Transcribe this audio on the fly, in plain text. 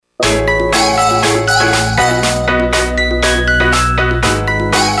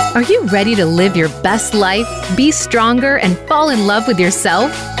Are you ready to live your best life, be stronger, and fall in love with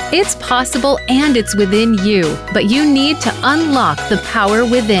yourself? It's possible and it's within you, but you need to unlock the power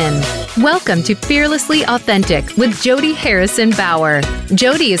within. Welcome to Fearlessly Authentic with Jodi Harrison Bauer.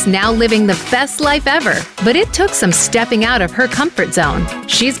 Jodi is now living the best life ever, but it took some stepping out of her comfort zone.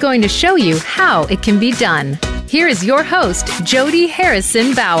 She's going to show you how it can be done. Here is your host, Jodi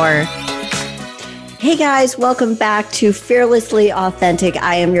Harrison Bauer. Hey guys, welcome back to Fearlessly Authentic.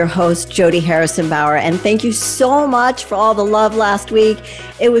 I am your host, Jodi Harrison Bauer, and thank you so much for all the love last week.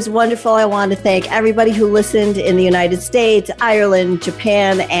 It was wonderful. I want to thank everybody who listened in the United States, Ireland,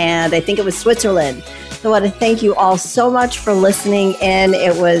 Japan, and I think it was Switzerland. So I want to thank you all so much for listening in.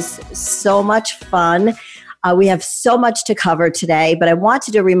 It was so much fun. We have so much to cover today, but I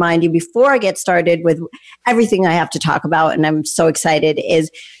wanted to remind you before I get started with everything I have to talk about, and I'm so excited, is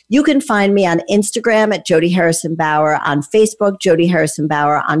you can find me on Instagram at Jodi Harrison Bauer, on Facebook, Jodi Harrison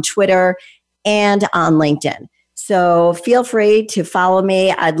Bauer, on Twitter, and on LinkedIn. So feel free to follow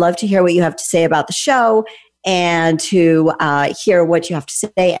me. I'd love to hear what you have to say about the show and to hear what you have to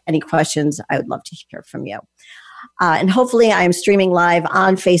say. Any questions, I would love to hear from you. And hopefully I'm streaming live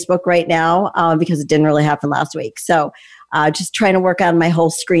on Facebook right now because it didn't really happen last week. So just trying to work on my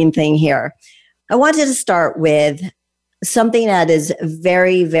whole screen thing here. I wanted to start with something that is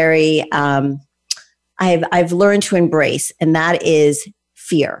very, very, I've learned to embrace, and that is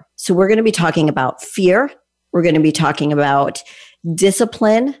fear. So we're going to be talking about fear. We're going to be talking about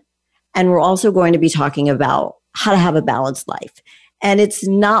discipline, and we're also going to be talking about how to have a balanced life. And it's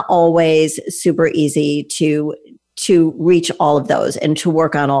not always super easy to reach all of those and to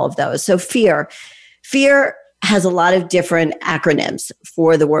work on all of those. So fear has a lot of different acronyms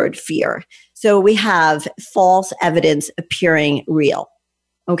for the word fear. So we have false evidence appearing real.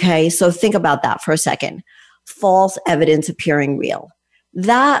 Okay, so think about that for a second. False evidence appearing real.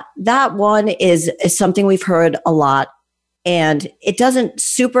 That one is something we've heard a lot, and it doesn't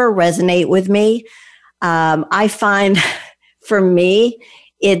super resonate with me. I find for me,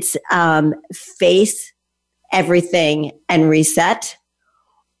 it's face everything and reset,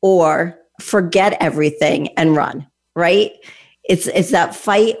 or forget everything and run, right? It's that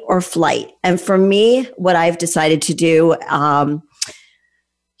fight or flight. And for me, what I've decided to do,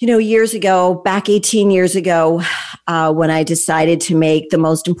 years ago, back 18 years ago, when I decided to make the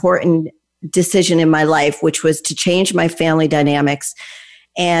most important decision in my life, which was to change my family dynamics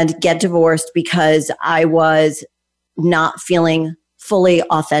and get divorced because I was not feeling fully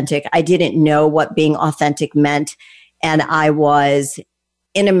authentic. I didn't know what being authentic meant. And I was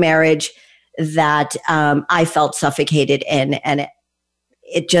in a marriage that I felt suffocated in. And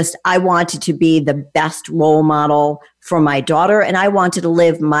I wanted to be the best role model for my daughter, and I wanted to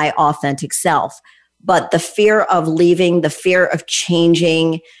live my authentic self. But the fear of leaving, the fear of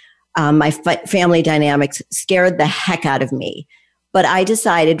changing my family dynamics scared the heck out of me. But I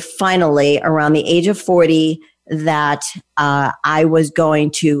decided finally around the age of 40 that I was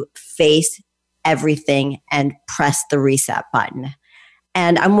going to face everything and press the reset button.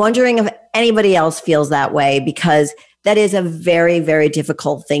 And I'm wondering if anybody else feels that way, because that is a very, very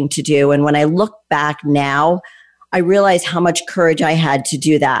difficult thing to do. And when I look back now, I realize how much courage I had to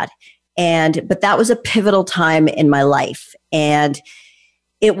do that. But that was a pivotal time in my life. And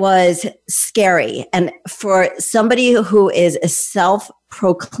it was scary. And for somebody who is a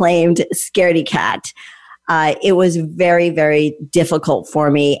self-proclaimed scaredy cat, it was very, very difficult for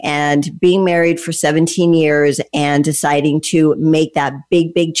me. And being married for 17 years and deciding to make that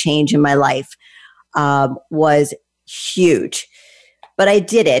big, big change in my life was huge. But I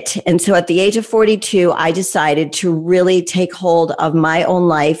did it. And so at the age of 42, I decided to really take hold of my own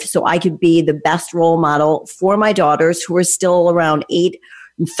life so I could be the best role model for my daughters, who were still around 8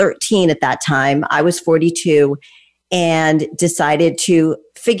 and 13 at that time. I was 42. And decided to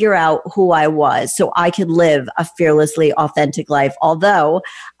figure out who I was so I could live a fearlessly authentic life. Although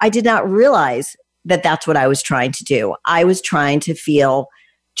I did not realize that that's what I was trying to do. I was trying to feel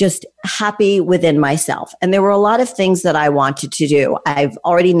just happy within myself. And there were a lot of things that I wanted to do. I've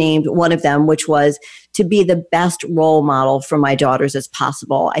already named one of them, which was to be the best role model for my daughters as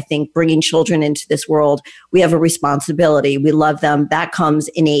possible. I think bringing children into this world, we have a responsibility. We love them. That comes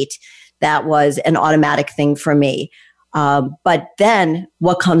innate. That was an automatic thing for me. But then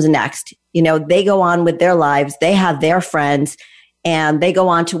what comes next? They go on with their lives. They have their friends and they go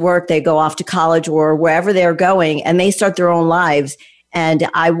on to work. They go off to college or wherever they're going, and they start their own lives. And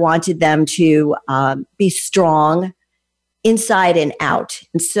I wanted them to be strong inside and out.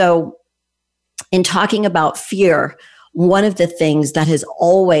 And so in talking about fear, one of the things that has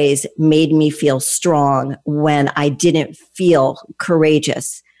always made me feel strong when I didn't feel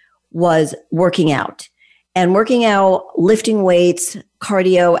courageous was working out. And working out, lifting weights,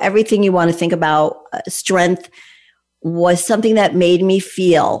 cardio, everything you want to think about, strength, was something that made me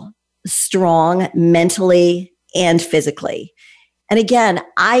feel strong mentally and physically. And again,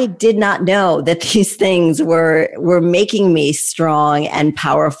 I did not know that these things were making me strong and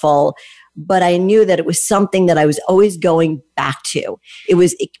powerful, but I knew that it was something that I was always going back to.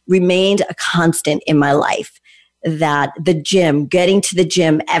 It remained a constant in my life, that the gym, getting to the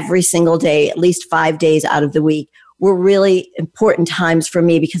gym every single day, at least 5 days out of the week, were really important times for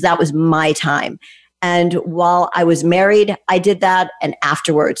me because that was my time. And while I was married, I did that, and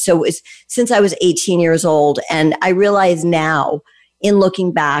afterwards. So it was since I was 18 years old. And I realize now, in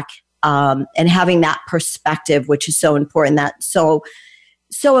looking back and having that perspective, which is so important, that's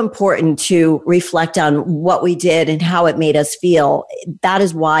so important to reflect on what we did and how it made us feel. That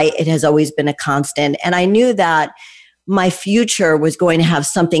is why it has always been a constant. And I knew that my future was going to have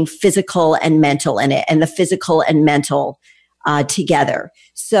something physical and mental in it, and the physical and mental together.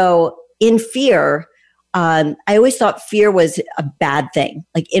 So in fear, I always thought fear was a bad thing.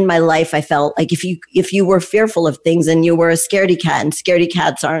 Like in my life, I felt like if you were fearful of things, and you were a scaredy cat, and scaredy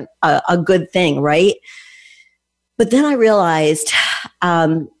cats aren't a good thing, right? But then I realized,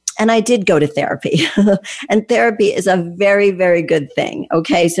 and I did go to therapy, and therapy is a very, very good thing.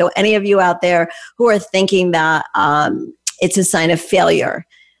 Okay. So any of you out there who are thinking that it's a sign of failure,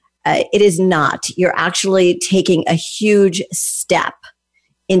 it is not. You're actually taking a huge step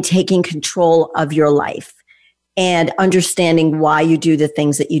in taking control of your life and understanding why you do the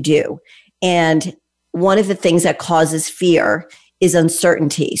things that you do. And one of the things that causes fear is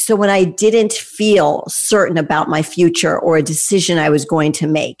uncertainty. So when I didn't feel certain about my future or a decision I was going to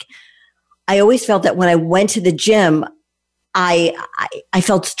make, I always felt that when I went to the gym, I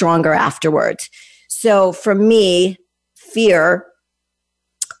felt stronger afterwards. So for me, fear,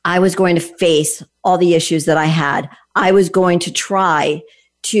 I was going to face all the issues that I had. I was going to try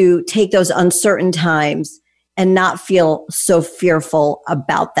to take those uncertain times and not feel so fearful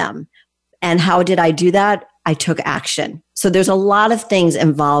about them. And how did I do that? I took action. So there's a lot of things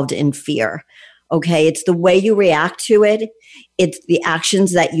involved in fear. Okay. It's the way you react to it. It's the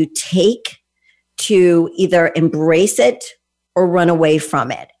actions that you take to either embrace it or run away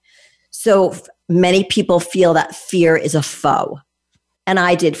from it. So many people feel that fear is a foe. And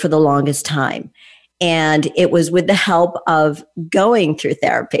I did for the longest time. And it was with the help of going through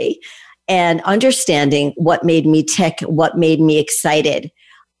therapy and understanding what made me tick, what made me excited.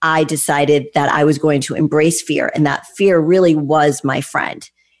 I decided that I was going to embrace fear, and that fear really was my friend.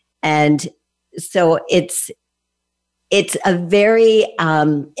 And so it's a very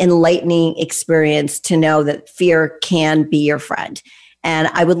enlightening experience to know that fear can be your friend. And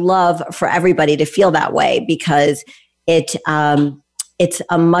I would love for everybody to feel that way, because it's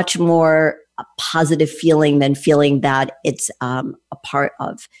a much more positive feeling than feeling that it's a part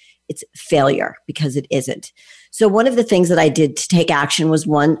of its failure, because it isn't. So one of the things that I did to take action was,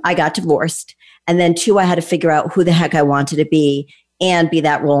 one, I got divorced. And then two, I had to figure out who the heck I wanted to be and be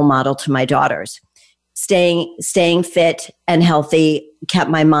that role model to my daughters. Staying fit and healthy kept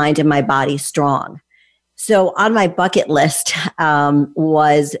my mind and my body strong. So on my bucket list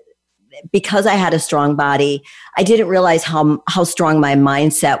was, because I had a strong body, I didn't realize how strong my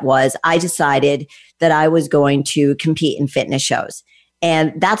mindset was. I decided that I was going to compete in fitness shows.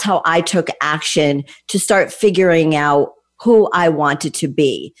 And that's how I took action to start figuring out who I wanted to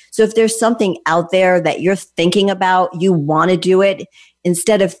be. So if there's something out there that you're thinking about, you want to do it,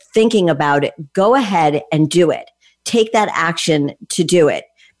 instead of thinking about it, go ahead and do it. Take that action to do it,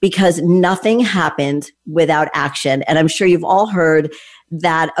 because nothing happens without action. And I'm sure you've all heard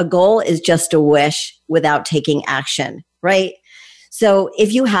that a goal is just a wish without taking action, right? So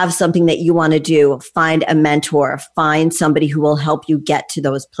if you have something that you want to do, find a mentor, find somebody who will help you get to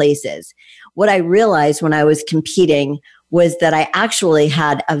those places. What I realized when I was competing was that I actually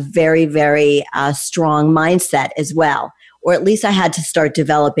had a very, very strong mindset as well. Or at least I had to start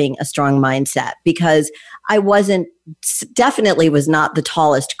developing a strong mindset, because I definitely was not the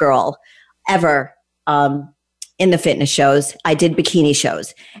tallest girl ever in the fitness shows. I did bikini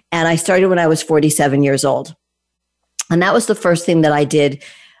shows, and I started when I was 47 years old. And that was the first thing that I did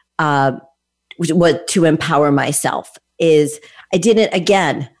to empower myself. Is I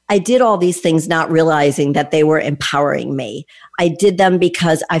did all these things not realizing that they were empowering me. I did them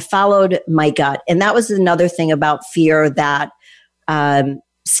because I followed my gut. And that was another thing about fear that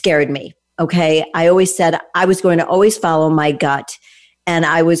scared me. Okay. I always said I was going to always follow my gut, and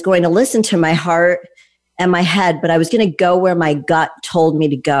I was going to listen to my heart and my head, but I was going to go where my gut told me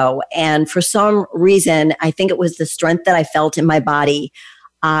to go. And for some reason, I think it was the strength that I felt in my body.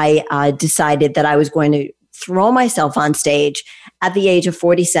 I decided that I was going to throw myself on stage at the age of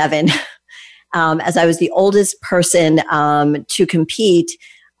 47, as I was the oldest person to compete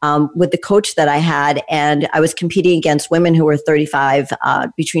with the coach that I had. And I was competing against women who were 35,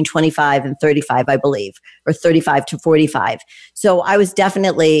 between 25 and 35, I believe, or 35 to 45. So I was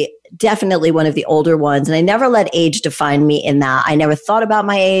definitely one of the older ones. And I never let age define me in that. I never thought about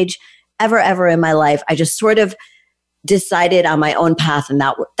my age ever in my life. I just sort of decided on my own path, and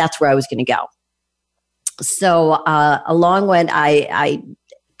that's where I was going to go. So along when I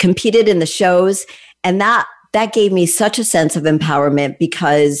competed in the shows, and that gave me such a sense of empowerment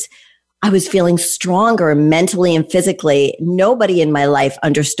because I was feeling stronger mentally and physically. Nobody in my life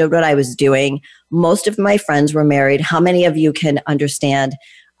understood what I was doing. Most of my friends were married. How many of you can understand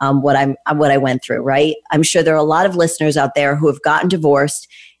what I went through, right? I'm sure there are a lot of listeners out there who have gotten divorced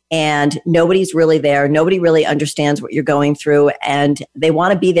and nobody's really there. Nobody really understands what you're going through, and they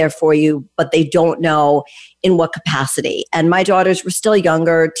want to be there for you, but they don't know in what capacity. And my daughters were still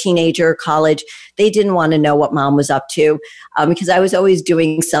younger, teenager, college. They didn't want to know what mom was up to because I was always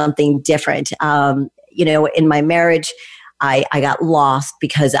doing something different. In my marriage, I got lost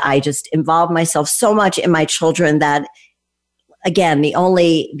because I just involved myself so much in my children that, again, the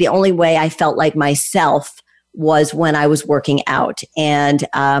only way I felt like myself was when I was working out. And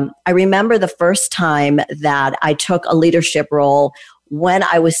I remember the first time that I took a leadership role when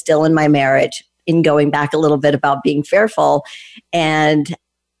I was still in my marriage, in going back a little bit about being fearful. And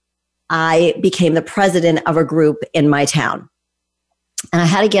I became the president of a group in my town. And I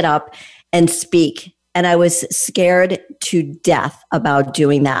had to get up and speak. And I was scared to death about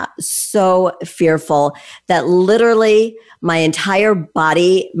doing that. So fearful that literally my entire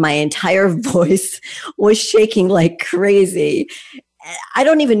body, my entire voice was shaking like crazy. I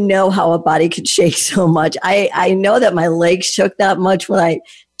don't even know how a body could shake so much. I know that my legs shook that much when I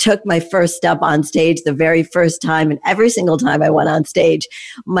took my first step on stage the very first time. And every single time I went on stage,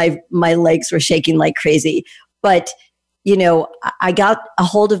 my legs were shaking like crazy. But I got a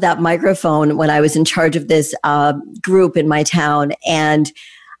hold of that microphone when I was in charge of this group in my town. And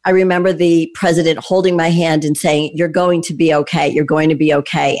I remember the president holding my hand and saying, "You're going to be okay. You're going to be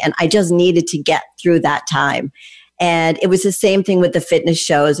okay." And I just needed to get through that time. And it was the same thing with the fitness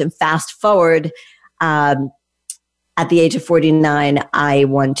shows. And fast forward, at the age of 49, I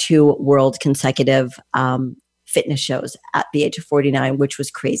won 2 world consecutive fitness shows at the age of 49, which was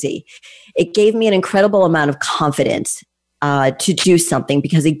crazy. It gave me an incredible amount of confidence to do something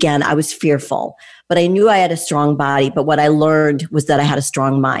because, again, I was fearful, but I knew I had a strong body. But what I learned was that I had a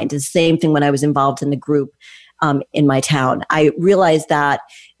strong mind. The same thing when I was involved in the group in my town. I realized that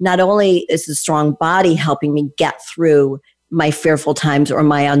not only is the strong body helping me get through my fearful times or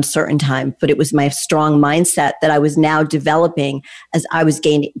my uncertain times, but it was my strong mindset that I was now developing as I was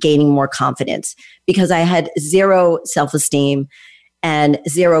gaining more confidence, because I had zero self-esteem and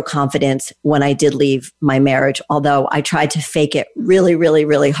zero confidence when I did leave my marriage, although I tried to fake it really, really,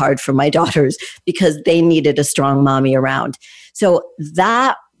 really hard for my daughters because they needed a strong mommy around. So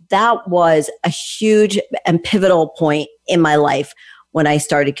that was a huge and pivotal point in my life when I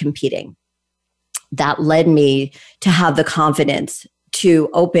started competing. That led me to have the confidence to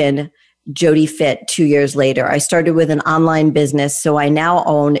open Jodi Fit 2 years later. I started with an online business, so I now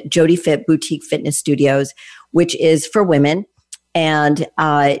own Jodi Fit Boutique Fitness Studios, which is for women. And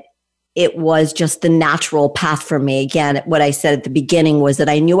it was just the natural path for me. Again, what I said at the beginning was that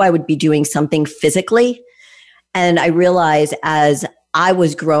I knew I would be doing something physically. And I realized as I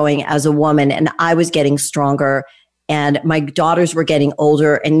was growing as a woman and I was getting stronger and my daughters were getting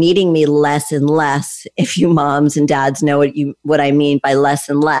older and needing me less and less, if you moms and dads know what I mean by less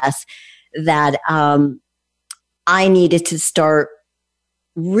and less, that I needed to start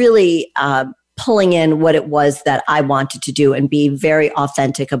really pulling in what it was that I wanted to do and be very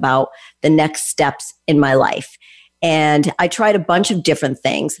authentic about the next steps in my life. And I tried a bunch of different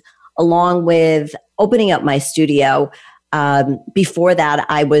things along with opening up my studio. Before that,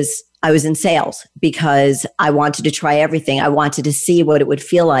 I was in sales because I wanted to try everything. I wanted to see what it would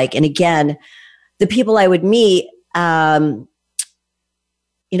feel like. And again, the people I would meet, I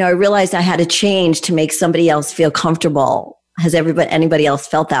realized I had to change to make somebody else feel comfortable. Has anybody else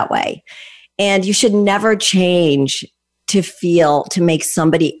felt that way? And you should never change to make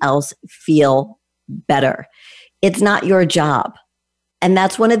somebody else feel better. It's not your job. And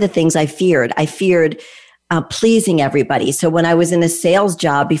that's one of the things I feared. I feared pleasing everybody. So when I was in a sales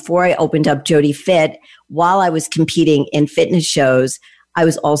job, before I opened up Jodi Fit, while I was competing in fitness shows, I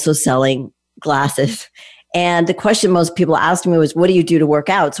was also selling glasses. And the question most people asked me was, what do you do to work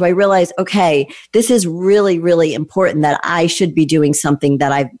out? So I realized, okay, this is really, really important, that I should be doing something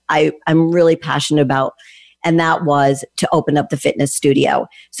that I'm really passionate about. And that was to open up the fitness studio.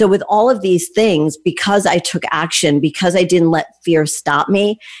 So with all of these things, because I took action, because I didn't let fear stop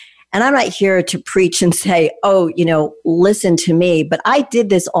me, and I'm not here to preach and say, oh, listen to me, but I did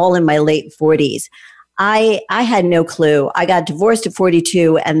this all in my late 40s. I had no clue. I got divorced at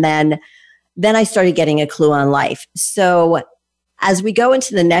 42, and then I started getting a clue on life. So as we go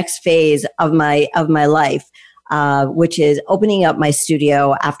into the next phase of my life, which is opening up my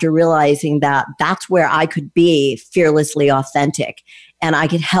studio, after realizing that that's where I could be fearlessly authentic and I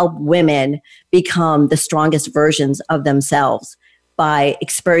could help women become the strongest versions of themselves by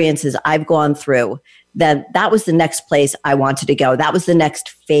experiences I've gone through, then that was the next place I wanted to go. That was the next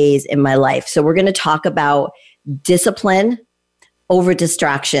phase in my life. So we're going to talk about discipline over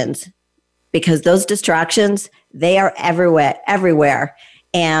distractions, because those distractions, they are everywhere.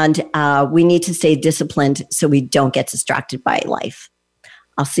 And we need to stay disciplined so we don't get distracted by life.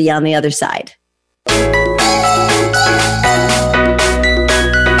 I'll see you on the other side.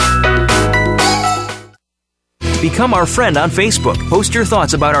 Become our friend on Facebook. Post your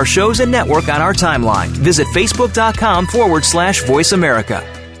thoughts about our shows and network on our timeline. Visit facebook.com/Voice America.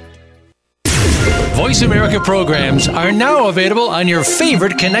 Voice America programs are now available on your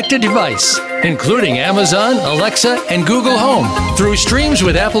favorite connected device, including Amazon, Alexa, and Google Home. Through streams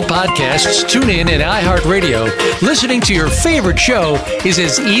with Apple Podcasts, TuneIn, and iHeartRadio, listening to your favorite show is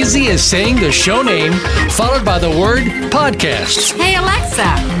as easy as saying the show name followed by the word podcast. Hey,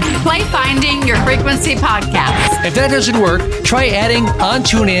 Alexa, play Finding Your Frequency podcast. If that doesn't work, try adding on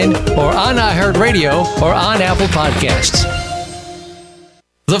TuneIn or on iHeartRadio or on Apple Podcasts.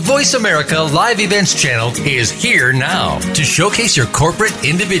 The Voice America Live Events channel is here now to showcase your corporate,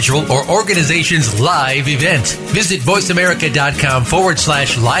 individual, or organization's live event. Visit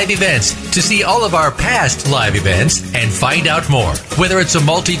voiceamerica.com/live events to see all of our past live events and find out more. Whether it's a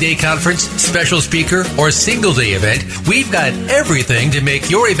multi-day conference, special speaker, or single-day event, we've got everything to make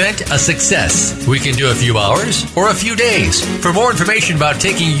your event a success. We can do a few hours or a few days. For more information about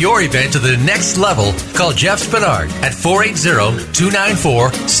taking your event to the next level, call Jeff Spinard at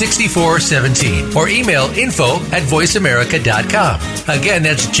 480-294-6417 or email info@voiceamerica.com. Again,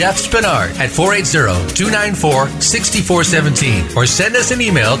 that's Jeff Spinard at 480-294-6417 or send us an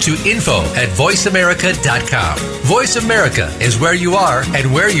email to info@voiceamerica.com. Voice America is where you are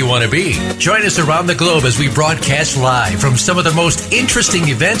and where you want to be. Join us around the globe as we broadcast live from some of the most interesting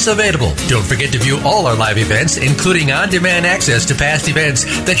events available. Don't forget to view all our live events, including on-demand access to past events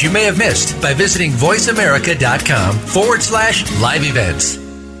that you may have missed by visiting voiceamerica.com/live events.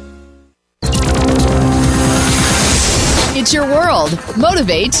 It's your world.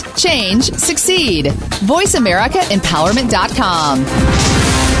 Motivate, change, succeed. VoiceAmericaEmpowerment.com.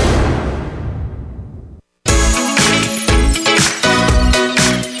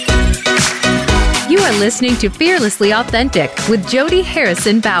 You are listening to Fearlessly Authentic with Jodi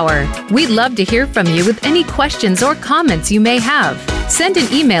Harrison Bauer. We'd love to hear from you with any questions or comments you may have. Send an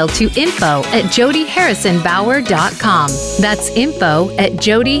email to info@jodiharrisonbauer.com. That's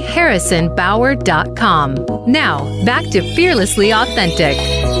info@jodiharrisonbauer.com. Now, back to Fearlessly Authentic.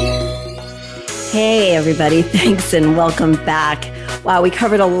 Hey, everybody. Thanks and welcome back. Wow, we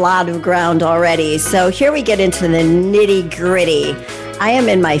covered a lot of ground already. So here we get into the nitty gritty. I am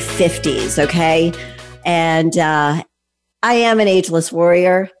in my 50s, okay? And I am an ageless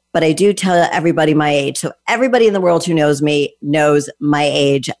warrior, but I do tell everybody my age. So everybody in the world who knows me knows my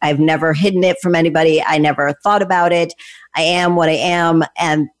age. I've never hidden it from anybody. I never thought about it. I am what I am,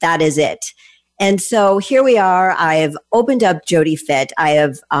 and that is it. And so here we are. I've opened up Jodi Fit.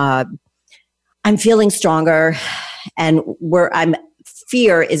 I'm feeling stronger, and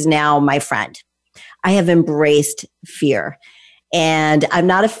fear is now my friend. I have embraced fear. And I'm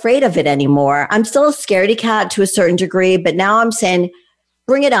not afraid of it anymore. I'm still a scaredy cat to a certain degree, but now I'm saying,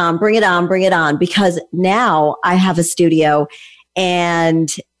 bring it on, bring it on, bring it on, because now I have a studio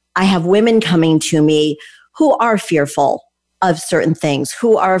and I have women coming to me who are fearful of certain things,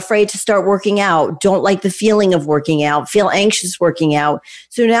 who are afraid to start working out, don't like the feeling of working out, feel anxious working out.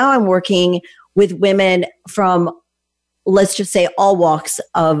 So now I'm working with women from, let's just say, all walks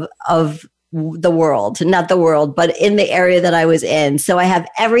of the world, not the world, but in the area that I was in. So I have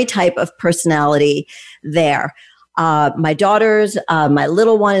every type of personality there. My daughters, my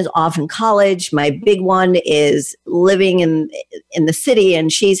little one is off in college. My big one is living in the city, and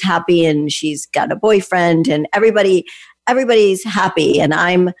she's happy, and she's got a boyfriend, and everybody's happy, and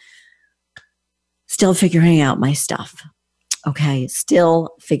I'm still figuring out my stuff. Okay,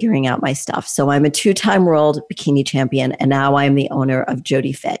 still figuring out my stuff. So I'm a 2-time world bikini champion, and now I'm the owner of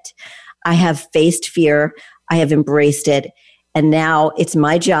Jodi Fit. I have faced fear. I have embraced it. And now it's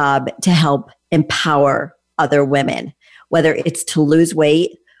my job to help empower other women, whether it's to lose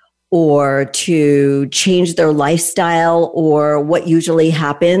weight or to change their lifestyle, or what usually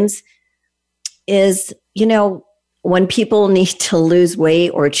happens is, when people need to lose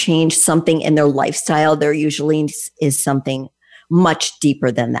weight or change something in their lifestyle, there usually is something much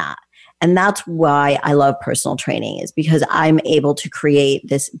deeper than that. And that's why I love personal training, is because I'm able to create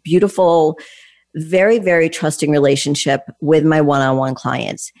this beautiful, very, very trusting relationship with my one-on-one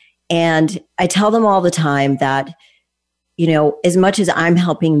clients. And I tell them all the time that, as much as I'm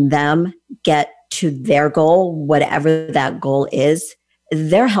helping them get to their goal, whatever that goal is,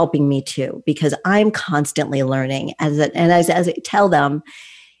 they're helping me too, because I'm constantly learning. As I tell them,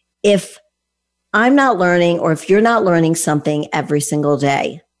 if I'm not learning, or if you're not learning something every single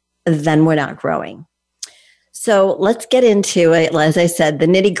day, then we're not growing. So let's get into it. As I said, the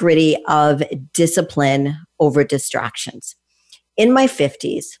nitty gritty of discipline over distractions. In my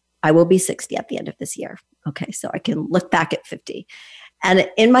 50s, I will be 60 at the end of this year. Okay, so I can look back at 50. And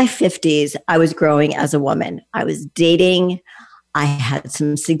in my 50s, I was growing as a woman. I was dating. I had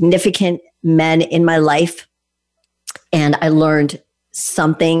some significant men in my life, and I learned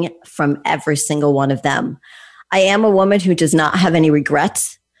something from every single one of them. I am a woman who does not have any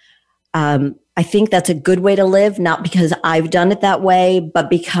regrets. I think that's a good way to live, not because I've done it that way, but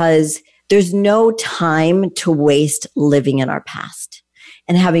because there's no time to waste living in our past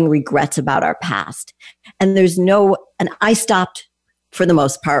and having regrets about our past. And I stopped, for the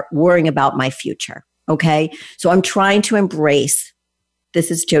most part, worrying about my future. Okay. So I'm trying to embrace,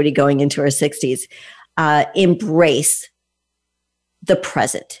 this is Jodi going into her 60s, embrace the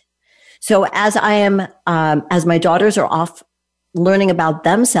present. So as as my daughters are off learning about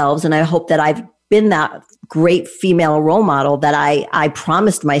themselves, and I hope that I've been that great female role model that I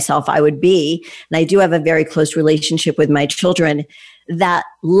promised myself I would be, and I do have a very close relationship with my children, that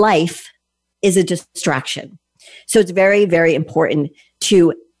life is a distraction. So it's very, very important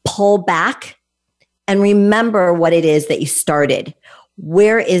to pull back and remember what it is that you started.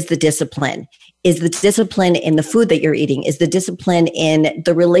 Where is the discipline? Is the discipline in the food that you're eating? Is the discipline in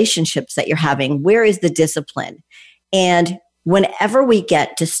the relationships that you're having? Where is the discipline? And whenever we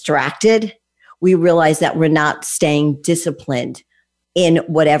get distracted, we realize that we're not staying disciplined in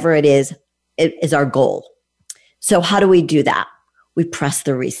whatever it is our goal. So how do we do that? We press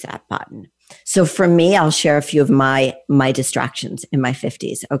the reset button. So for me, I'll share a few of my distractions in my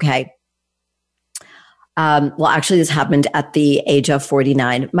 50s. Okay. Well, actually, this happened at the age of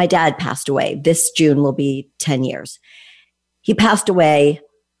 49. My dad passed away. This June will be 10 years. He passed away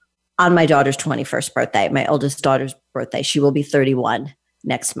on my daughter's 21st birthday, my oldest daughter's birthday. She will be 31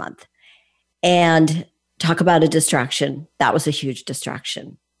 next month. And talk about a distraction. That was a huge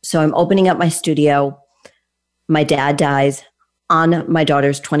distraction. So I'm opening up my studio. My dad dies on my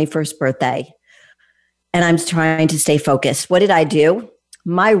daughter's 21st birthday. And I'm trying to stay focused. What did I do?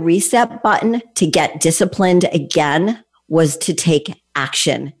 My reset button to get disciplined again was to take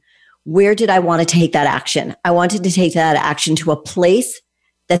action. Where did I want to take that action? I wanted to take that action to a place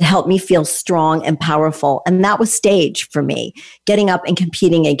that helped me feel strong and powerful. And that was stage for me, getting up and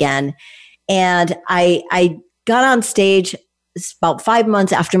competing again. And I got on stage about 5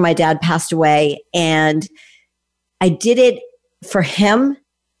 months after my dad passed away. And I did it for him.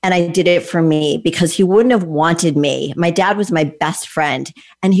 And I did it for me because he wouldn't have wanted me. My dad was my best friend,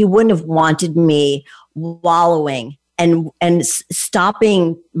 and he wouldn't have wanted me wallowing and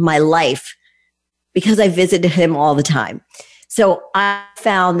stopping my life because I visited him all the time. So I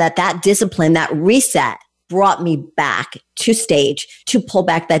found that discipline, that reset, brought me back to stage to pull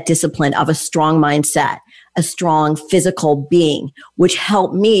back that discipline of a strong mindset, a strong physical being, which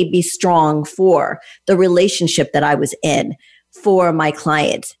helped me be strong for the relationship that I was in, for my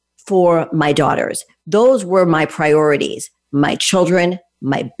clients, for my daughters. Those were my priorities: my children,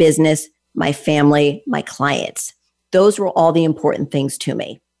 my business, my family, my clients. Those were all the important things to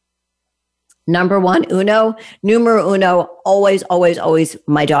me. Numero uno, always, always, always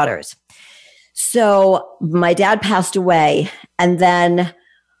my daughters. So my dad passed away, and then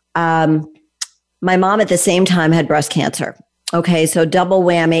my mom at the same time had breast cancer. Okay, so double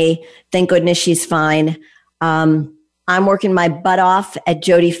whammy. Thank goodness she's fine. I'm working my butt off at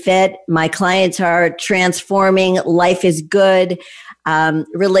Jodi Fit. My clients are transforming. Life is good.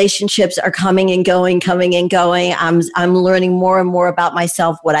 Relationships are coming and going. I'm learning more and more about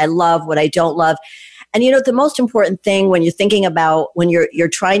myself, what I love, what I don't love. And the most important thing when you're thinking about when you're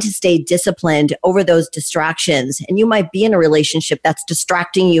trying to stay disciplined over those distractions, and you might be in a relationship that's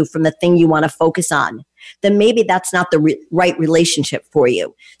distracting you from the thing you want to focus on, then maybe that's not the right relationship for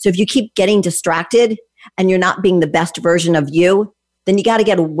you. So if you keep getting distracted and you're not being the best version of you, then you got to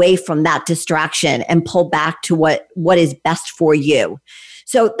get away from that distraction and pull back to what is best for you.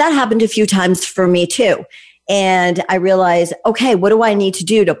 So that happened a few times for me too. And I realized, okay, what do I need to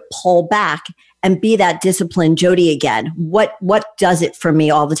do to pull back and be that disciplined Jodi again? What does it for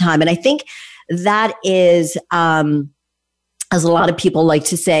me all the time? And I think that is, as a lot of people like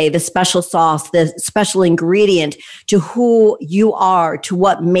to say, the special sauce, the special ingredient to who you are, to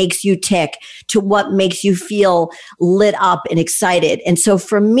what makes you tick, to what makes you feel lit up and excited. And so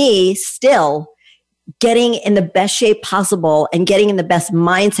for me, still getting in the best shape possible and getting in the best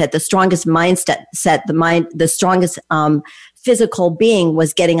mindset, the strongest mindset, the strongest physical being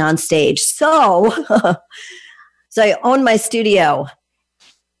was getting on stage. So I own my studio.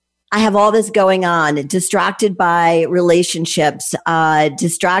 I have all this going on, distracted by relationships,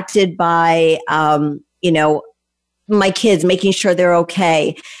 distracted by, my kids, making sure they're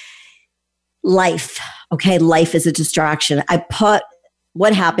okay. Life is a distraction.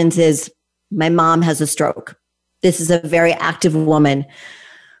 What happens is my mom has a stroke. This is a very active woman.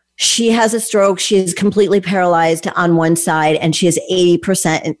 She has a stroke. She is completely paralyzed on one side and she is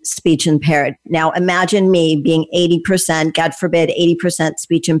 80% speech impaired. Now imagine me being 80%, God forbid, 80%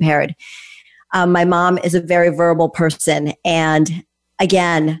 speech impaired. My mom is a very verbal person. And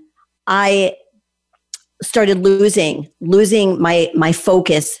again, I started losing my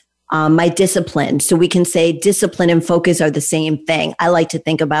focus, my discipline. So we can say discipline and focus are the same thing. I like to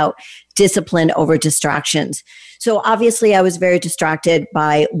think about discipline over distractions. So obviously I was very distracted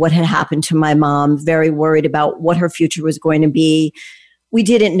by what had happened to my mom, very worried about what her future was going to be. We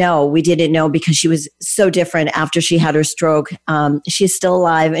didn't know because she was so different after she had her stroke. She's still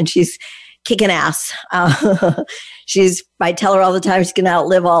alive and she's kicking ass. I tell her all the time, she's going to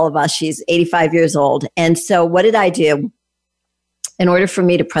outlive all of us. She's 85 years old. And so what did I do in order for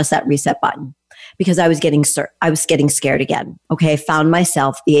me to press that reset button? Because I was getting scared again. Okay. I found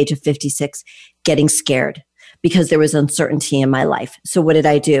myself at the age of 56 getting scared because there was uncertainty in my life. So what did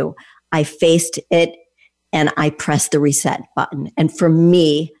I do? I faced it and I pressed the reset button. And for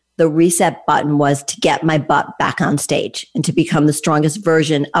me, the reset button was to get my butt back on stage and to become the strongest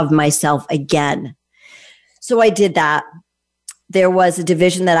version of myself again. So I did that. There was a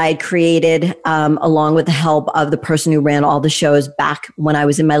division that I had created along with the help of the person who ran all the shows back when I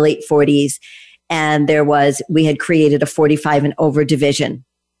was in my late 40s. And we had created a 45 and over division.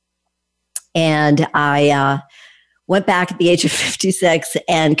 And I went back at the age of 56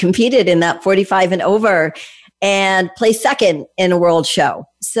 and competed in that 45 and over and placed second in a world show.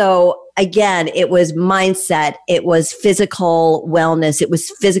 So again, it was mindset, it was physical wellness, it was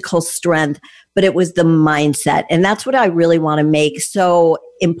physical strength, but it was the mindset. And that's what I really want to make so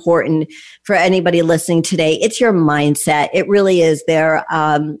important for anybody listening today. It's your mindset. It really is there.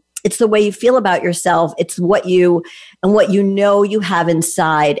 It's the way you feel about yourself. It's what you know you have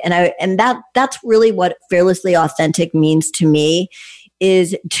inside. And that's really what fearlessly authentic means to me,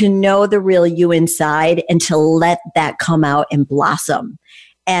 is to know the real you inside and to let that come out and blossom.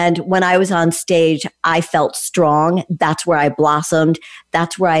 And when I was on stage, I felt strong. That's where I blossomed.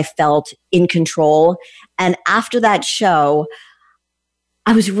 That's where I felt in control. And after that show,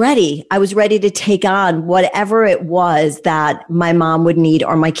 I was ready. I was ready to take on whatever it was that my mom would need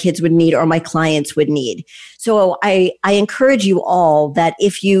or my kids would need or my clients would need. So I encourage you all that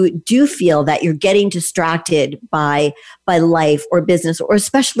if you do feel that you're getting distracted by life or business, or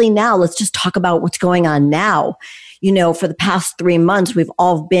especially now, let's just talk about what's going on now. For the past 3 months, we've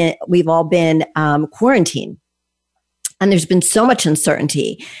all been quarantined. And there's been so much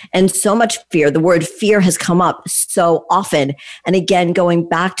uncertainty and so much fear. The word fear has come up so often. And again, going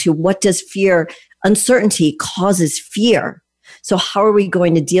back to what does fear, uncertainty causes fear. So how are we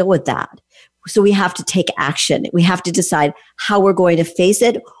going to deal with that? So we have to take action. We have to decide how we're going to face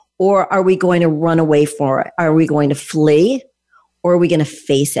it, or are we going to run away from it? Are we going to flee, or are we going to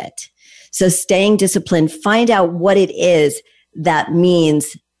face it? So staying disciplined, find out what it is that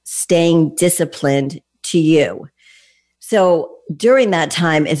means staying disciplined to you. So during that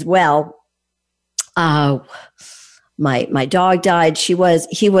time as well, my dog died. He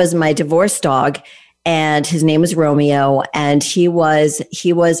was my divorce dog, and his name was Romeo, and he was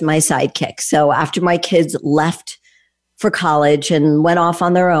my sidekick. So after my kids left for college and went off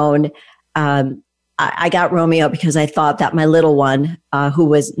on their own, I got Romeo because I thought that my little one, who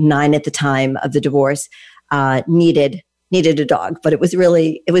was 9 at the time of the divorce, needed needed a dog, but it was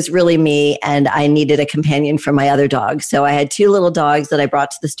really me, and I needed a companion for my other dog. So I had 2 little dogs that I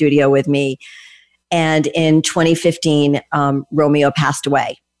brought to the studio with me. And in 2015, Romeo passed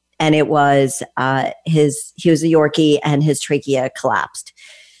away, and it was he was a Yorkie, and his trachea collapsed.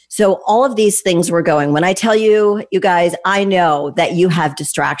 So all of these things were going. When I tell you, you guys, I know that you have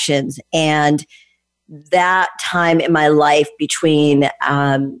distractions, and that time in my life between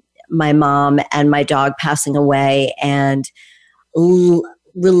my mom and my dog passing away, and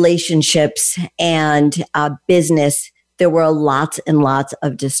relationships and business, there were lots and lots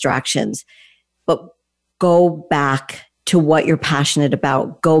of distractions. But go back to what you're passionate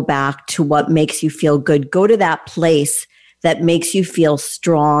about. Go back to what makes you feel good. Go to that place that makes you feel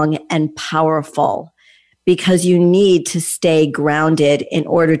strong and powerful, because you need to stay grounded in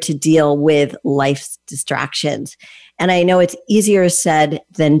order to deal with life's distractions. And I know it's easier said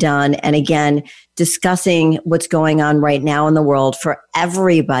than done. And again, discussing what's going on right now in the world for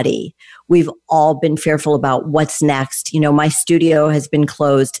everybody, we've all been fearful about what's next. My studio has been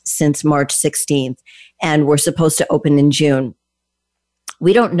closed since March 16th, and we're supposed to open in June.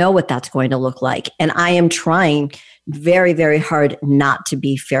 We don't know what that's going to look like. And I am trying very, very hard not to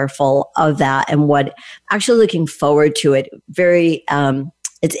be fearful of that, and what actually looking forward to it.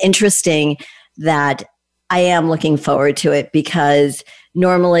 It's interesting that I am looking forward to it, because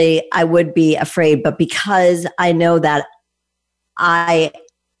normally I would be afraid, but because I know that I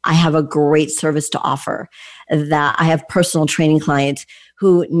have a great service to offer, that I have personal training clients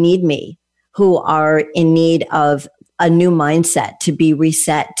who need me, who are in need of a new mindset, to be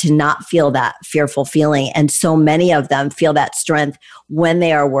reset, to not feel that fearful feeling. And so many of them feel that strength when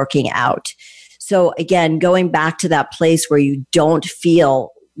they are working out. So again, going back to that place where you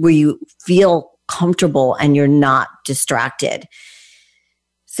feel comfortable and you're not distracted.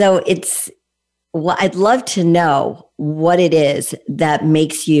 So I'd love to know what it is that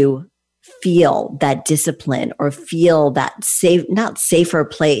makes you feel that discipline, or feel that not safer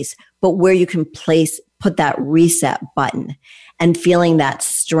place, but where you can put that reset button and feeling that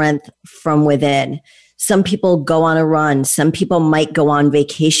strength from within. Some people go on a run. Some people might go on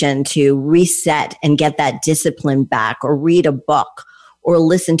vacation to reset and get that discipline back, or read a book, or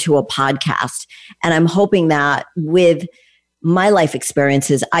listen to a podcast. And I'm hoping that with my life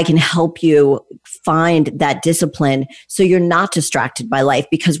experiences, I can help you find that discipline so you're not distracted by life.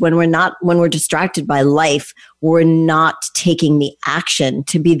 Because when we're distracted by life, we're not taking the action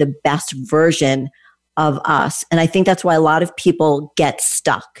to be the best version of us. And I think that's why a lot of people get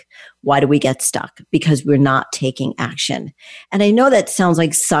stuck. Why do we get stuck? Because we're not taking action. And I know that sounds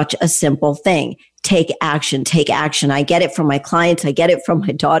like such a simple thing. Take action, take action. I get it from my clients. I get it from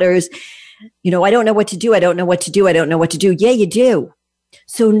my daughters. I don't know what to do. I don't know what to do. I don't know what to do. Yeah, you do.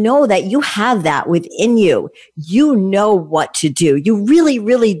 So know that you have that within you. You know what to do. You really,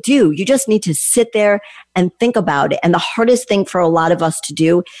 really do. You just need to sit there and think about it. And the hardest thing for a lot of us to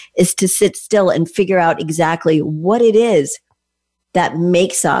do is to sit still and figure out exactly what it is that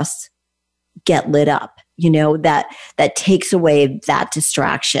makes us get lit up, that takes away that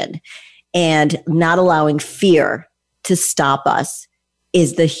distraction. And not allowing fear to stop us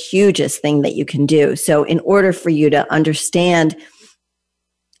is the hugest thing that you can do. So in order for you to understand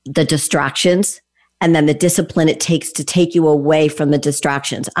the distractions and then the discipline it takes to take you away from the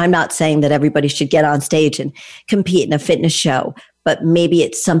distractions, I'm not saying that everybody should get on stage and compete in a fitness show, but maybe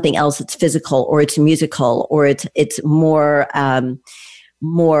it's something else. It's physical, or it's musical, or it's more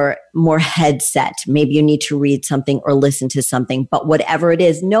headset. Maybe you need to read something or listen to something, but whatever it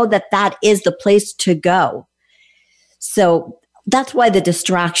is, know that that is the place to go. So that's why the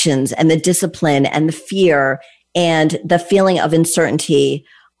distractions and the discipline and the fear and the feeling of uncertainty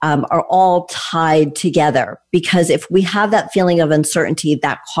are all tied together. Because if we have that feeling of uncertainty,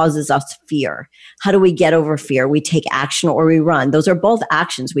 that causes us fear. How do we get over fear? We take action or we run. Those are both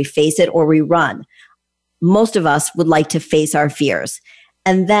actions. We face it or we run. Most of us would like to face our fears.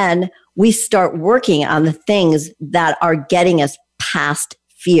 And then we start working on the things that are getting us past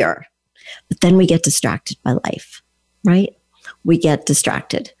fear. But then we get distracted by life, right? We get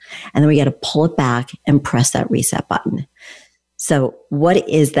distracted, and then we got to pull it back and press that reset button. So what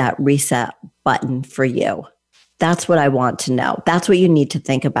is that reset button for you? That's what I want to know. That's what you need to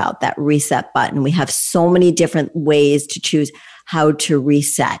think about, that reset button. We have so many different ways to choose how to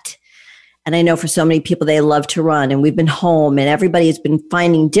reset. And I know for so many people, they love to run, and we've been home, and everybody has been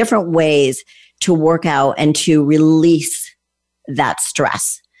finding different ways to work out and to release that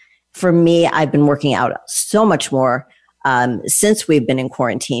stress. For me, I've been working out so much more since we've been in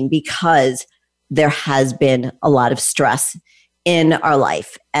quarantine, because there has been a lot of stress in our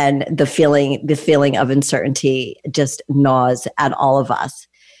life, and the feeling of uncertainty just gnaws at all of us.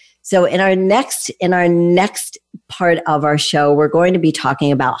 So in our next part of our show, we're going to be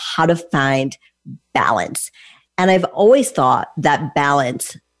talking about how to find balance. And I've always thought that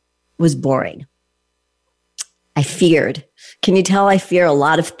balance was boring. I feared. Can you tell I fear a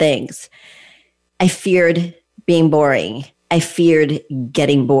lot of things? I feared being boring. I feared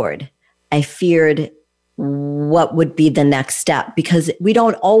getting bored. I feared what would be the next step, because we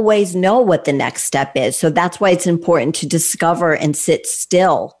don't always know what the next step is. So that's why it's important to discover and sit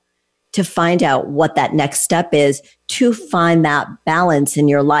still to find out what that next step is, to find that balance in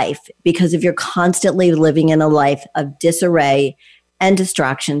your life. Because if you're constantly living in a life of disarray and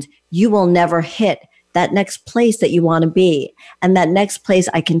distractions, you will never hit that next place that you want to be. And that next place,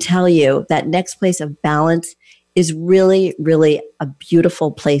 I can tell you, that next place of balance is really, really a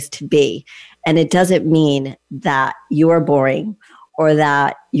beautiful place to be. And it doesn't mean that you are boring or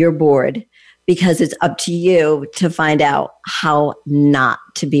that you're bored, because it's up to you to find out how not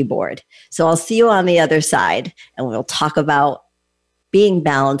to be bored. So I'll see you on the other side, and we'll talk about being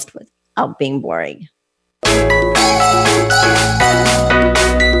balanced without being boring.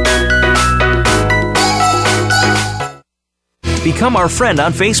 Become our friend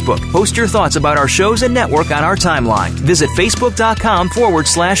on Facebook. Post your thoughts about our shows and network on our timeline. Visit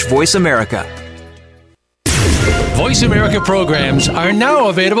facebook.com/Voice America. Voice America programs are now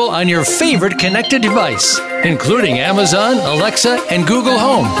available on your favorite connected device, including Amazon, Alexa, and Google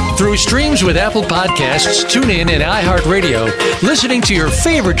Home. Through streams with Apple Podcasts, TuneIn, and iHeartRadio, listening to your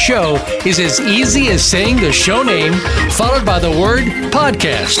favorite show is as easy as saying the show name followed by the word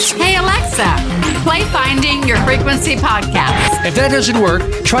podcast. Hey, Alexa, play Finding Your Frequency podcast. If that doesn't work,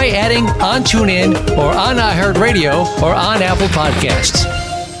 try adding on TuneIn or on iHeartRadio or on Apple Podcasts.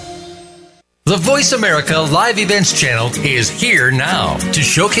 The Voice America Live Events channel is here now to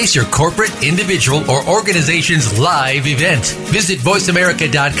showcase your corporate, individual, or organization's live event. Visit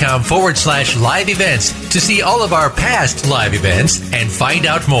voiceamerica.com/live events to see all of our past live events and find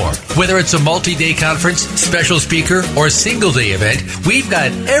out more. Whether it's a multi-day conference, special speaker, or single-day event, we've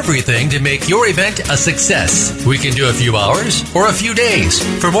got everything to make your event a success. We can do a few hours or a few days.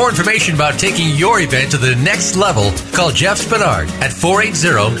 For more information about taking your event to the next level, call Jeff Spinard at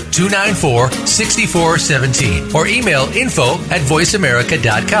 480-294-6417 or email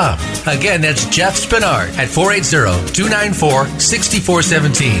info@voiceamerica.com. Again, that's Jeff Spinard at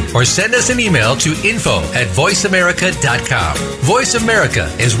 480-294-6417 or send us an email to info@voiceamerica.com. Voice America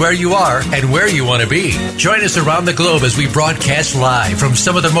is where you are and where you want to be. Join us around the globe as we broadcast live from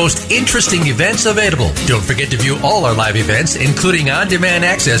some of the most interesting events available. Don't forget to view all our live events, including on-demand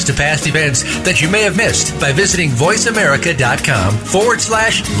access to past events that you may have missed by visiting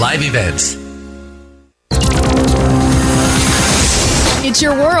voiceamerica.com/live events. It's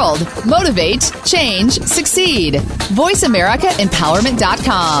your world. Motivate, change, succeed.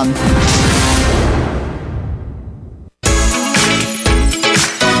 VoiceAmericaEmpowerment.com.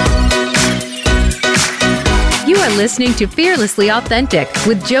 You are listening to Fearlessly Authentic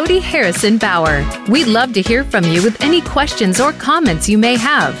with Jodi Harrison Bauer. We'd love to hear from you with any questions or comments you may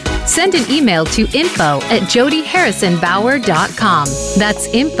have. Send an email to info@jodiharrisonbauer.com. That's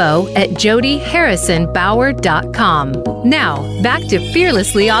info@jodiharrisonbauer.com. Now, back to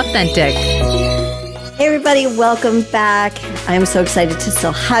Fearlessly Authentic. Hey everybody, welcome back. I'm so excited to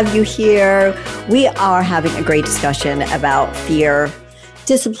still have you here. We are having a great discussion about fear,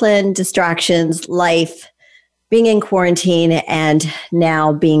 discipline, distractions, life, being in quarantine, and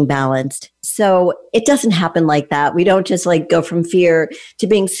now being balanced. So it doesn't happen like that. We don't just go from fear to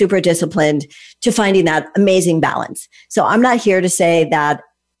being super disciplined to finding that amazing balance. So I'm not here to say that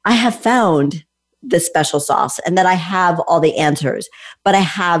I have found the special sauce and that I have all the answers, but I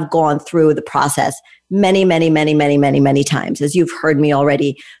have gone through the process many times. As you've heard me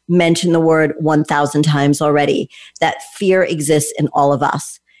already mention the word 1,000 times already, that fear exists in all of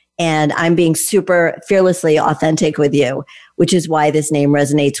us. And I'm being super fearlessly authentic with you, which is why this name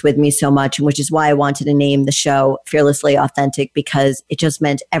resonates with me so much, and which is why I wanted to name the show Fearlessly Authentic, because it just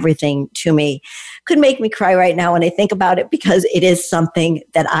meant everything to me. Could make me cry right now when I think about it, because it is something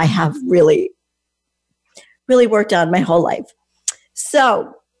that I have really worked on my whole life.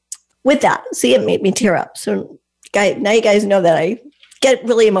 So with that, see, it made me tear up. So now you guys know that I get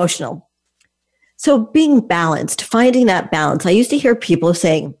really emotional. So being balanced, finding that balance. I used to hear people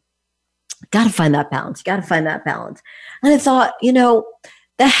saying, got to find that balance. And I thought, the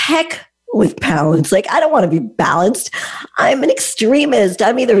heck with balance. Like, I don't want to be balanced. I'm an extremist.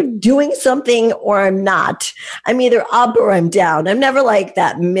 I'm either doing something or I'm not. I'm either up or I'm down. I'm never like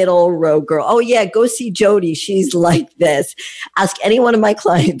that middle row girl. Oh yeah, go see Jodi. She's like this. Ask any one of my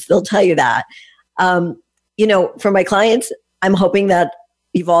clients. They'll tell you that. For my clients, I'm hoping that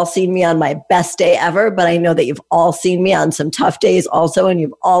you've all seen me on my best day ever, but I know that you've all seen me on some tough days also, and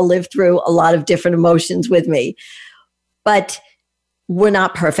you've all lived through a lot of different emotions with me. But we're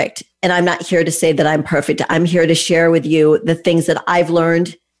not perfect. And I'm not here to say that I'm perfect. I'm here to share with you the things that I've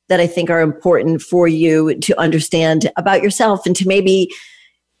learned that I think are important for you to understand about yourself, and to maybe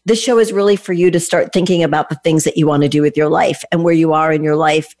this show is really for you to start thinking about the things that you want to do with your life and where you are in your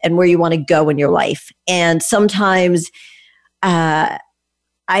life and where you want to go in your life. And sometimes,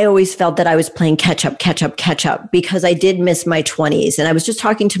 I always felt that I was playing catch up, because I did miss my 20s. And I was just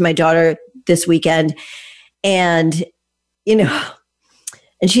talking to my daughter this weekend, and,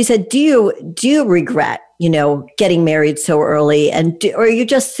 and she said, do you regret, getting married so early? Or are you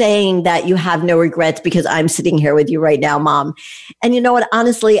just saying that you have no regrets because I'm sitting here with you right now, Mom? And you know what?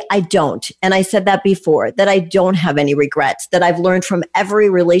 Honestly, I don't. And I said that before, that I don't have any regrets, that I've learned from every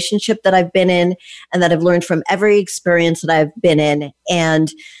relationship that I've been in, and that I've learned from every experience that I've been in.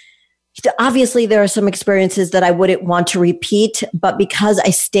 And obviously, there are some experiences that I wouldn't want to repeat, but because I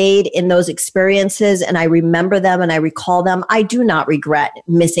stayed in those experiences and I remember them and I recall them, I do not regret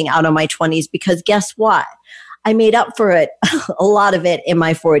missing out on my 20s, because guess what? I made up for it, a lot of it in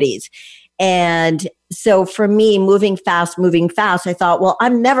my 40s. And so for me, moving fast, I thought, well,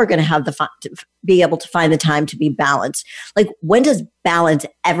 I'm never going to have be able to find the time to be balanced. Like, when does balance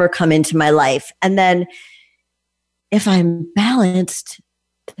ever come into my life? And then if I'm balanced,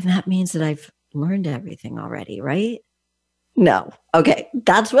 then that means that I've learned everything already, right? No. Okay.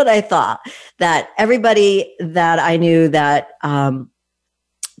 That's what I thought. That everybody that I knew that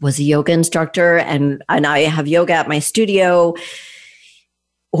was a yoga instructor, and I have yoga at my studio,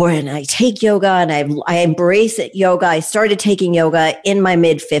 and I take yoga and I embrace it. Yoga. I started taking yoga in my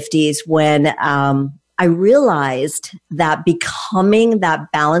mid 50s when I realized that becoming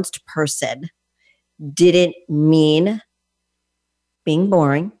that balanced person didn't mean being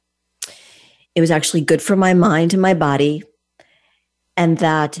boring. It was actually good for my mind and my body, and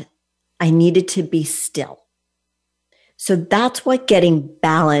that I needed to be still. So that's what getting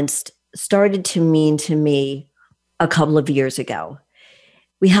balanced started to mean to me a couple of years ago.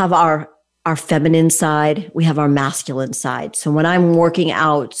 We have our feminine side, we have our masculine side. So when I'm working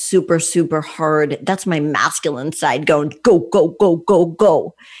out super, super hard, that's my masculine side going, go, go, go, go,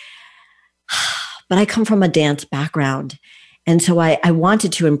 go. But I come from a dance background. And so I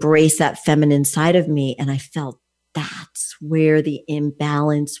wanted to embrace that feminine side of me. And I felt that's where the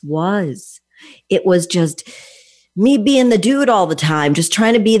imbalance was. It was just me being the dude all the time, just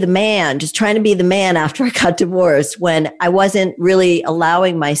trying to be the man after I got divorced, when I wasn't really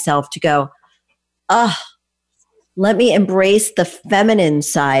allowing myself to go, let me embrace the feminine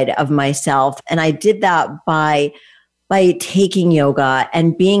side of myself. And I did that by taking yoga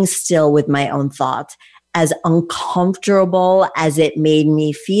and being still with my own thoughts, as uncomfortable as it made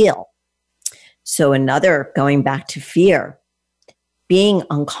me feel. So going back to fear, being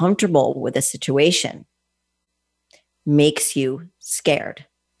uncomfortable with a situation makes you scared.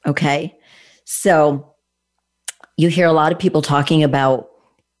 Okay. So you hear a lot of people talking about,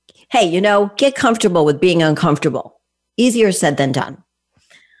 hey, get comfortable with being uncomfortable. Easier said than done.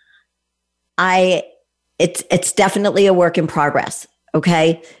 It's definitely a work in progress.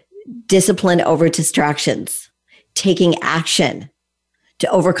 Okay. Discipline over distractions, taking action to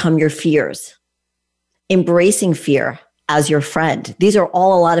overcome your fears, embracing fear as your friend. These are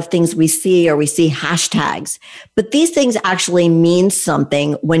all a lot of things we see hashtags, but these things actually mean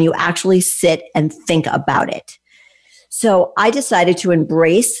something when you actually sit and think about it. So I decided to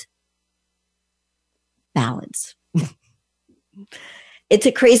embrace balance. It's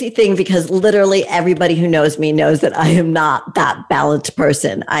a crazy thing, because literally everybody who knows me knows that I am not that balanced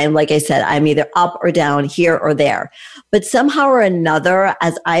person. I am, like I said, I'm either up or down, here or there. But somehow or another,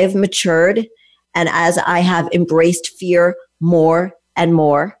 as I have matured and as I have embraced fear more and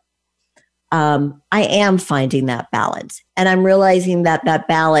more, I am finding that balance. And I'm realizing that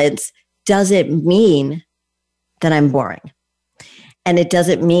balance doesn't mean that I'm boring. And it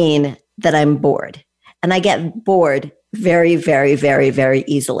doesn't mean that I'm bored. And I get bored very, very, very, very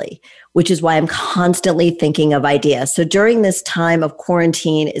easily, which is why I'm constantly thinking of ideas. So during this time of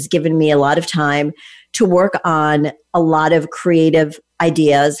quarantine has given me a lot of time to work on a lot of creative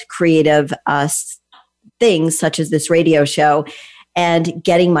ideas, creative things such as this radio show, and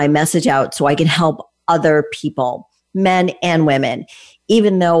getting my message out so I can help other people, men and women.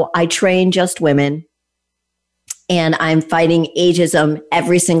 even though I train just women and I'm fighting ageism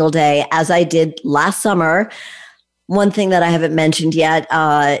every single day, as I did last summer. One thing that I haven't mentioned yet,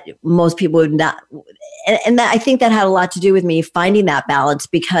 most people would not, and that, I think that had a lot to do with me finding that balance,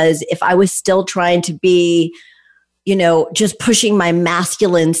 because if I was still trying to be, just pushing my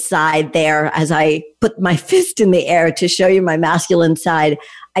masculine side there as I put my fist in the air to show you my masculine side,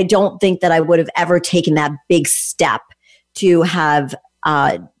 I don't think that I would have ever taken that big step to have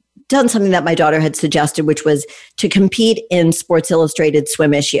done something that my daughter had suggested, which was to compete in Sports Illustrated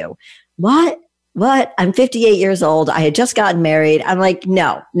swim issue. What? I'm 58 years old. I had just gotten married. I'm like,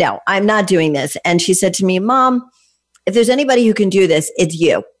 no, I'm not doing this. And she said to me, Mom, if there's anybody who can do this, it's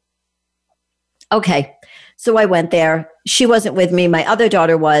you. Okay. So I went there. She wasn't with me. My other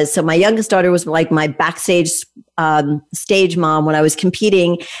daughter was. So my youngest daughter was like my backstage stage mom when I was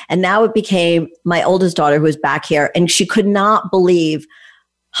competing. And now it became my oldest daughter who was back here. And she could not believe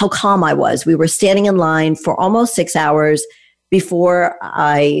how calm I was. We were standing in line for almost 6 hours before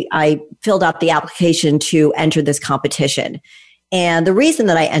I filled out the application to enter this competition. And the reason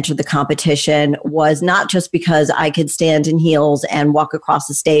that I entered the competition was not just because I could stand in heels and walk across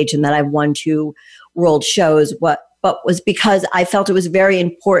the stage and that I won 2 world shows, but was because I felt it was very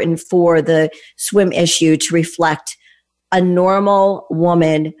important for the swim issue to reflect a normal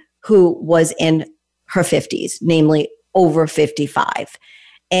woman who was in her 50s, namely over 55.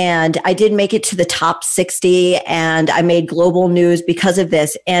 And I did make it to the top 60, and I made global news because of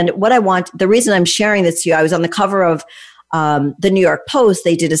this. And the reason I'm sharing this to you, I was on the cover of the New York Post.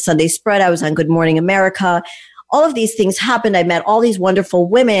 They did a Sunday spread. I was on Good Morning America. All of these things happened. I met all these wonderful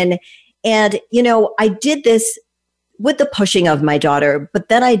women. And, I did this with the pushing of my daughter, but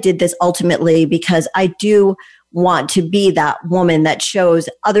then I did this ultimately because I do want to be that woman that shows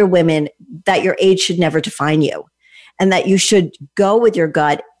other women that your age should never define you, and that you should go with your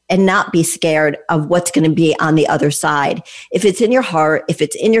gut and not be scared of what's going to be on the other side. If it's in your heart, if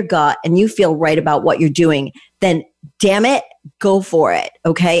it's in your gut, and you feel right about what you're doing, then damn it, go for it.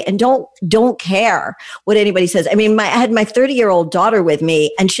 Okay. And don't care what anybody says. I mean, I had my 30-year-old daughter with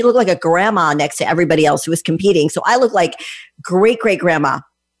me, and she looked like a grandma next to everybody else who was competing. So I looked like great grandma.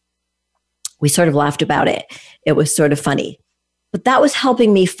 We sort of laughed about it. It was sort of funny. But that was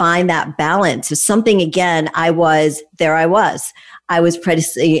helping me find that balance. It's something, again, I was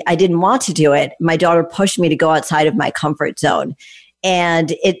pretty, I didn't want to do it. My daughter pushed me to go outside of my comfort zone.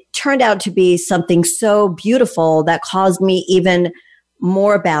 And it turned out to be something so beautiful that caused me even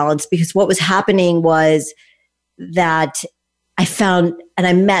more balance, because what was happening was that I found, and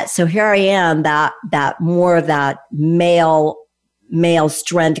I met, so here I am, that more of that male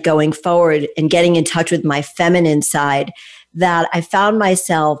strength going forward and getting in touch with my feminine side, that I found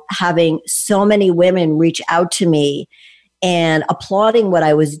myself having so many women reach out to me and applauding what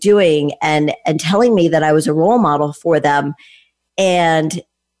I was doing and telling me that I was a role model for them. And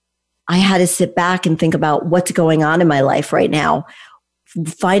I had to sit back and think about what's going on in my life right now,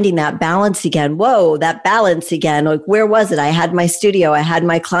 finding that balance again. Whoa, that balance again. Like, where was it? I had my studio, I had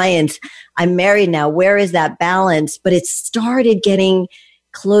my clients, I'm married now. Where is that balance? But it started getting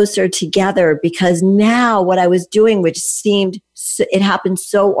closer together, because now what I was doing, which seemed, it happened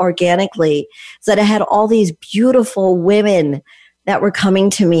so organically, is that I had all these beautiful women that were coming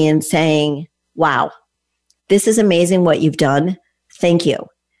to me and saying, wow, this is amazing what you've done. Thank you.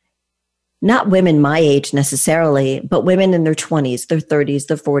 Not women my age necessarily, but women in their 20s, their 30s,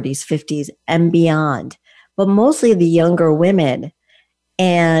 their 40s, 50s, and beyond, but mostly the younger women.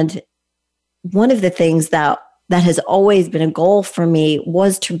 And one of the things that has always been a goal for me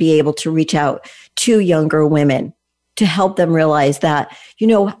was to be able to reach out to younger women to help them realize that,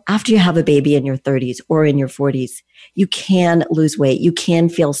 after you have a baby in your 30s or in your 40s, you can lose weight. You can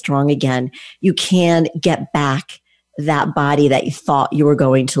feel strong again. You can get back that body that you thought you were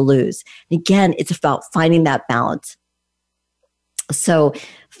going to lose. Again, it's about finding that balance. So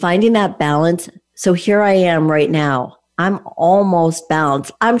finding that balance. So here I am right now. I'm almost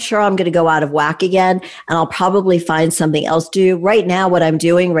balanced. I'm sure I'm going to go out of whack again, and I'll probably find something else to do. Right now, what I'm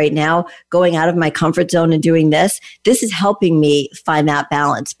doing right now, going out of my comfort zone and doing this is helping me find that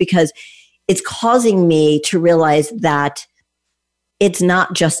balance, because it's causing me to realize that it's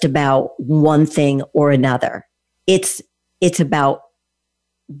not just about one thing or another. It's about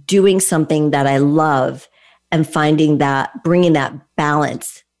doing something that I love and bringing that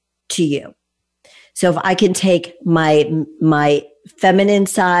balance to you. So if I can take my feminine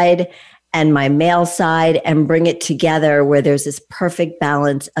side and my male side and bring it together where there's this perfect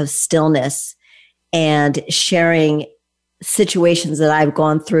balance of stillness and sharing situations that I've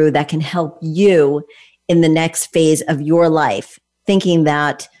gone through that can help you in the next phase of your life, thinking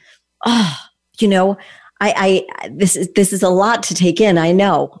that, this is a lot to take in. I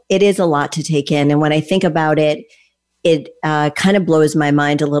know it is a lot to take in. And when I think about it, it kind of blows my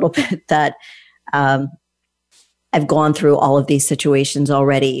mind a little bit that I've gone through all of these situations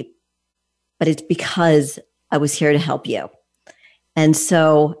already, but it's because I was here to help you. And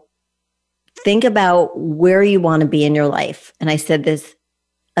so think about where you want to be in your life. And I said this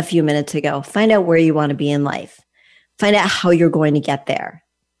a few minutes ago. Find out where you want to be in life. Find out how you're going to get there.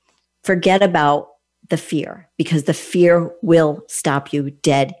 Forget about the fear, because the fear will stop you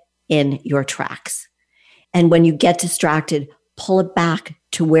dead in your tracks. And when you get distracted, pull it back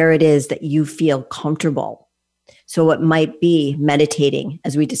to where it is that you feel comfortable. So it might be meditating,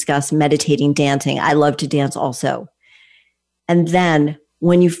 as we discussed, meditating, dancing. I love to dance also. And then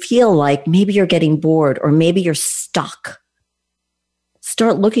when you feel like maybe you're getting bored or maybe you're stuck,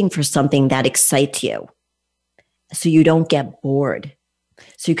 start looking for something that excites you so you don't get bored,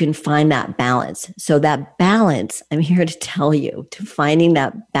 so you can find that balance. So that balance, I'm here to tell you, to finding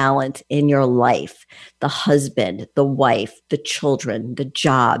that balance in your life, the husband, the wife, the children, the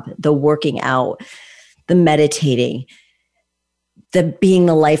job, the working out, the meditating, the being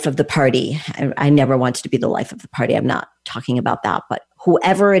the life of the party. I never wanted to be the life of the party. I'm not talking about that, but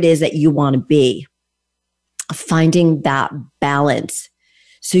whoever it is that you want to be, finding that balance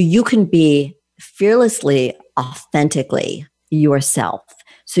so you can be fearlessly, authentically yourself.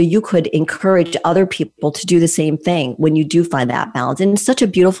 So you could encourage other people to do the same thing when you do find that balance. And it's such a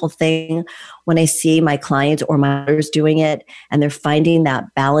beautiful thing when I see my clients or my others doing it and they're finding that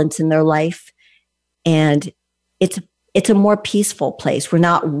balance in their life. And it's a more peaceful place. We're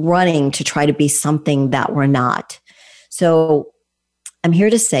not running to try to be something that we're not. So I'm here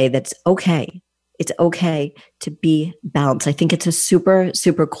to say that it's okay. It's okay to be balanced. I think it's a super,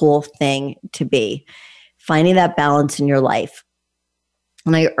 super cool thing to be. Finding that balance in your life.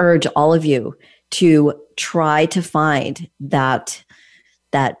 And I urge all of you to try to find that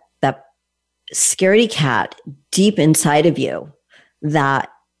scaredy cat deep inside of you that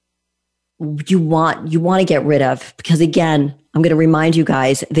you want to get rid of. Because again, I'm going to remind you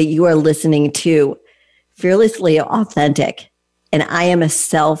guys that you are listening to Fearlessly Authentic, and I am a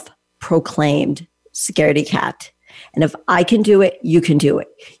self-proclaimed scaredy cat. And if I can do it, you can do it.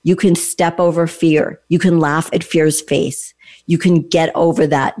 You can step over fear. You can laugh at fear's face. You can get over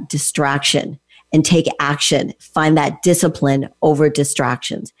that distraction and take action. Find that discipline over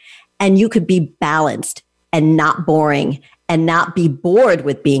distractions. And you could be balanced and not boring and not be bored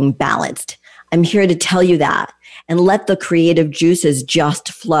with being balanced. I'm here to tell you that, and let the creative juices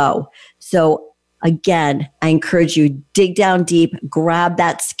just flow. So again, I encourage you, dig down deep, grab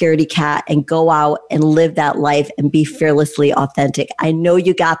that scaredy cat and go out and live that life and be fearlessly authentic. I know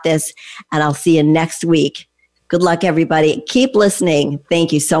you got this, and I'll see you next week. Good luck, everybody. Keep listening.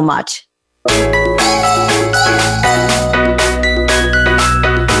 Thank you so much.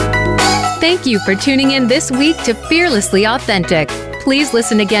 Thank you for tuning in this week to Fearlessly Authentic. Please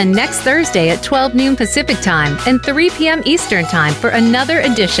listen again next Thursday at 12 noon Pacific Time and 3 p.m. Eastern Time for another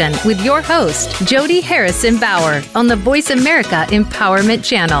edition with your host, Jodi Harrison Bauer, on the Voice America Empowerment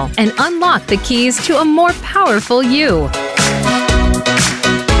Channel, and unlock the keys to a more powerful you.